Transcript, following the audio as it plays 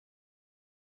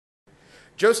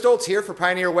Joe Stoltz here for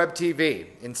Pioneer Web TV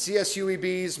in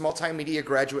CSUEB's Multimedia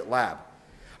Graduate Lab.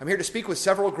 I'm here to speak with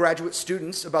several graduate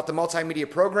students about the Multimedia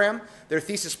Program, their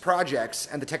thesis projects,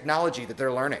 and the technology that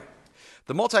they're learning.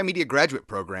 The Multimedia Graduate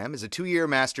Program is a 2-year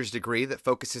master's degree that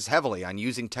focuses heavily on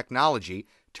using technology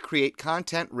to create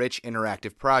content-rich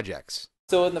interactive projects.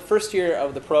 So in the first year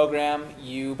of the program,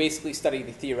 you basically study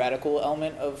the theoretical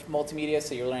element of multimedia.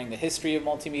 So you're learning the history of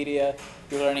multimedia,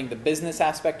 you're learning the business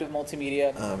aspect of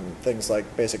multimedia. Things like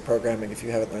basic programming, if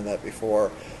you haven't learned that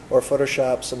before, or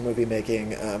Photoshop, some movie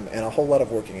making, and a whole lot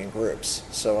of working in groups.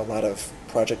 So a lot of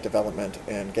project development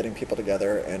and getting people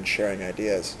together and sharing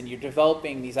ideas. And you're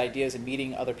developing these ideas and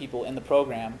meeting other people in the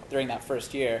program during that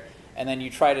first year, and then you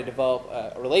try to develop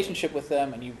a relationship with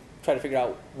them, and you try to figure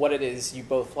out what it is you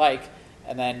both like.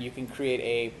 And then you can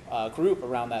create a group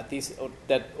around that thesis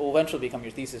that will eventually become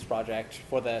your thesis project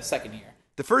for the second year.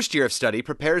 The first year of study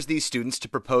prepares these students to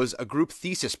propose a group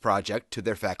thesis project to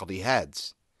their faculty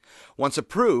heads. Once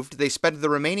approved, they spend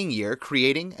the remaining year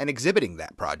creating and exhibiting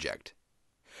that project.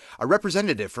 A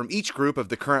representative from each group of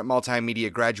the current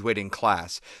multimedia graduating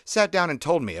class sat down and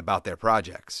told me about their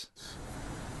projects.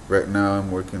 Right now I'm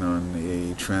working on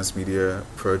a transmedia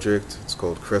project. It's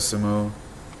called Cresimo,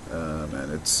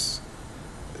 and it's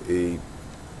a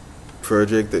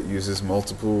project that uses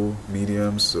multiple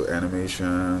mediums, so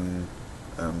animation,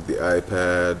 the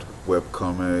iPad,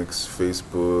 webcomics,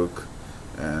 Facebook,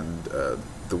 and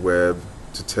the web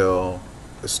to tell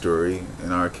a story,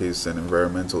 in our case an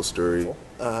environmental story.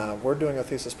 We're doing a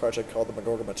thesis project called the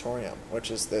McGorgamatorium,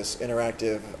 which is this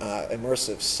interactive,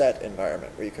 immersive set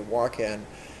environment where you can walk in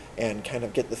and kind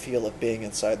of get the feel of being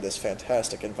inside this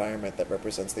fantastic environment that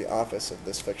represents the office of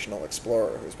this fictional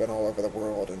explorer who's been all over the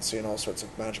world and seen all sorts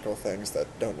of magical things that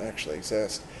don't actually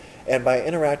exist. And by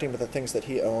interacting with the things that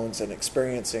he owns and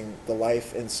experiencing the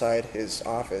life inside his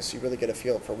office, you really get a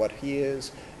feel for what he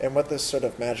is and what this sort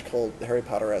of magical Harry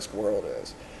Potter-esque world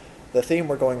is. The theme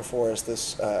we're going for is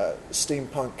this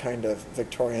steampunk kind of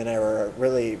Victorian era,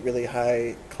 really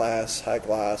high class, high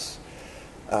gloss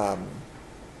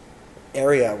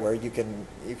area where you can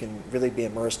really be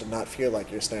immersed and not feel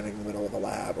like you're standing in the middle of a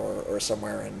lab or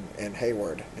somewhere in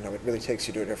Hayward. You know, it really takes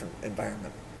you to a different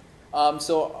environment.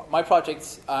 So my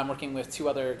project, I'm working with two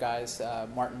other guys,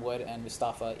 Martin Wood and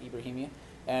Mustafa Ibrahimi,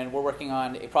 and we're working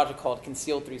on a project called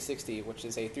Concealed 360, which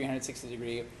is a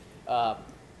 360-degree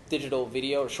digital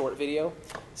video or short video.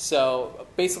 So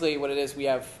basically what it is, we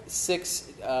have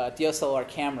 6 DSLR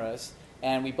cameras,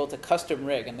 and we built a custom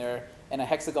rig, and they're in a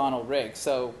hexagonal rig.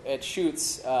 So it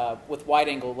shoots with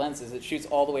wide-angle lenses. It shoots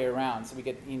all the way around, so we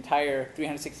get the entire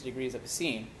 360 degrees of a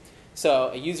scene. So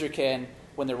a user can,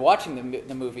 when they're watching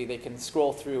the movie, they can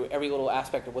scroll through every little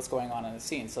aspect of what's going on in the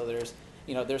scene. So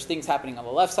there's things happening on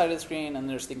the left side of the screen, and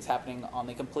there's things happening on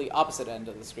the complete opposite end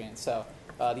of the screen. So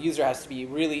the user has to be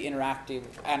really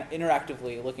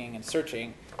interactively looking and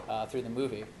searching through the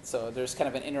movie. So there's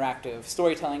kind of an interactive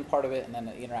storytelling part of it, and then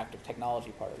the interactive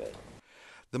technology part of it.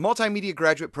 The Multimedia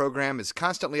Graduate Program is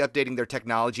constantly updating their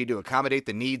technology to accommodate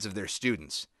the needs of their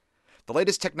students. The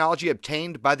latest technology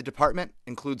obtained by the department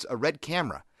includes a red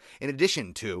camera, in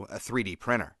addition to a 3D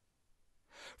printer.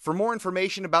 For more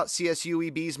information about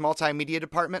CSUEB's Multimedia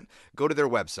Department, go to their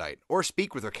website or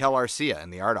speak with Raquel Arcia in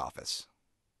the art office.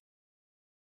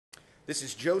 This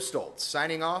is Joe Stoltz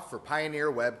signing off for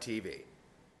Pioneer Web TV.